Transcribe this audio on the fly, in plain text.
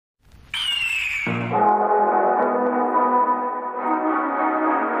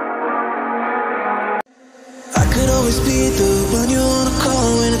always be the one you wanna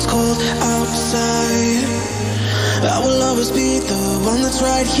call when it's cold outside. I will always be the one that's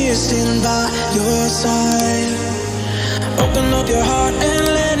right here standing by your side. Open up your heart and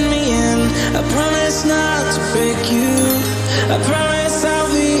let me in. I promise not to break you. I promise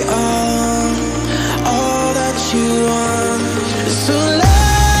I'll be all that you want. So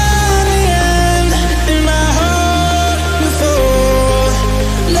let me in my heart before.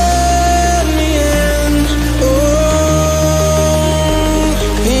 Let me in. Oh,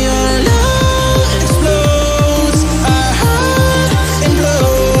 your love explodes. Our heart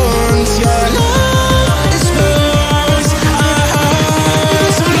implodes. Your love explodes. Our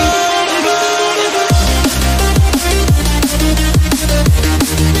hearts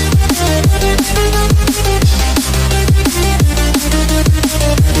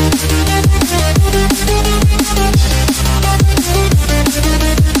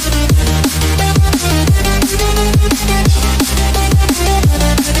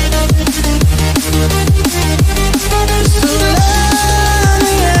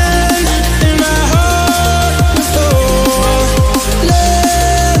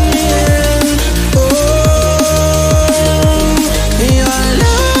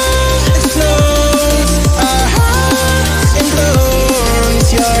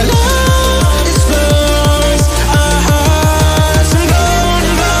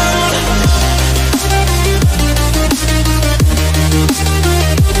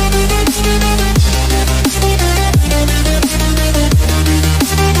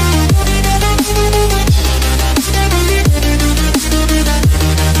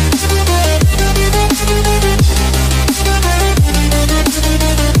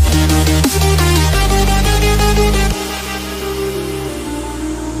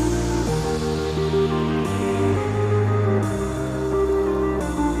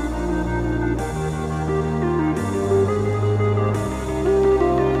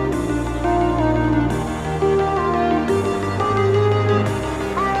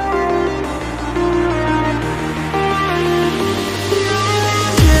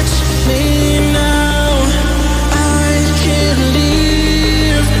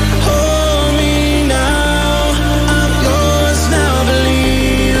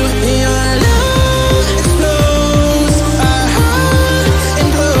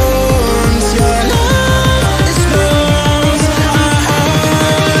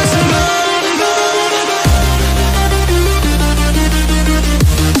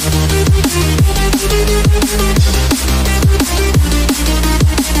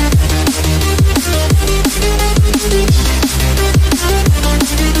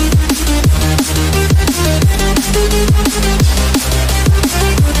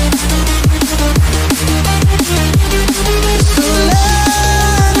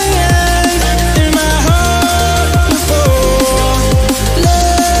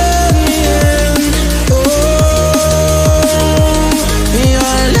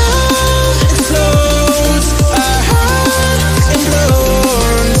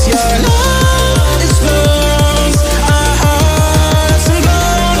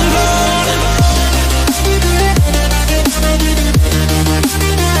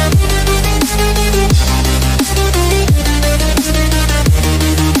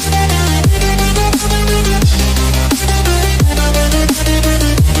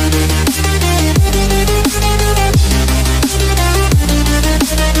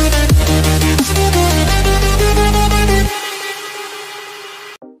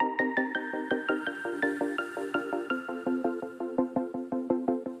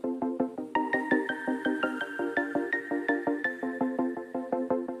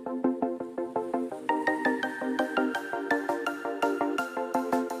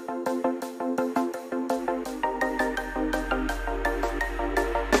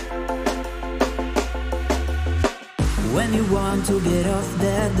when you want to get off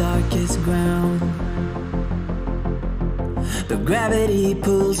the darkest ground. But gravity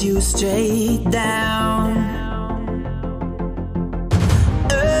pulls you straight down.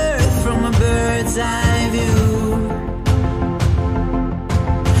 Earth from a bird's eye view.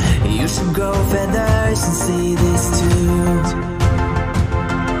 You should grow feathers and see this too.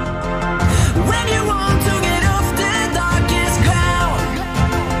 When you want to get off the darkest ground,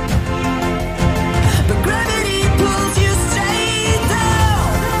 but gravity pulls you straight down.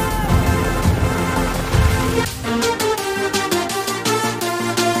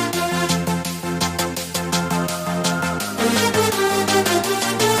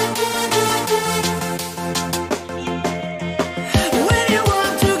 When you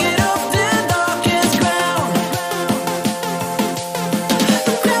want to get off the darkest ground,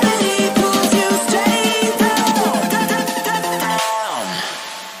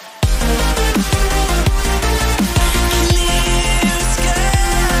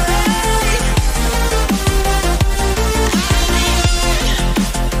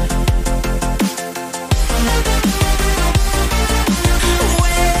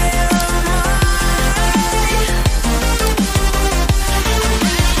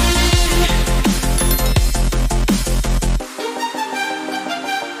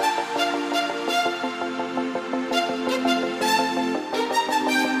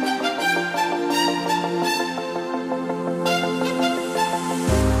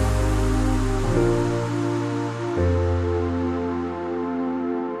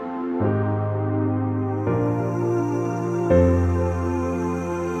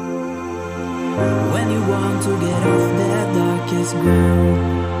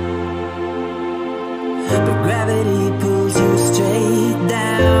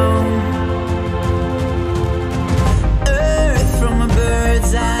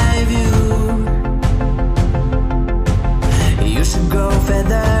 grow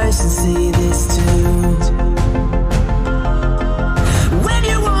feathers and see this too.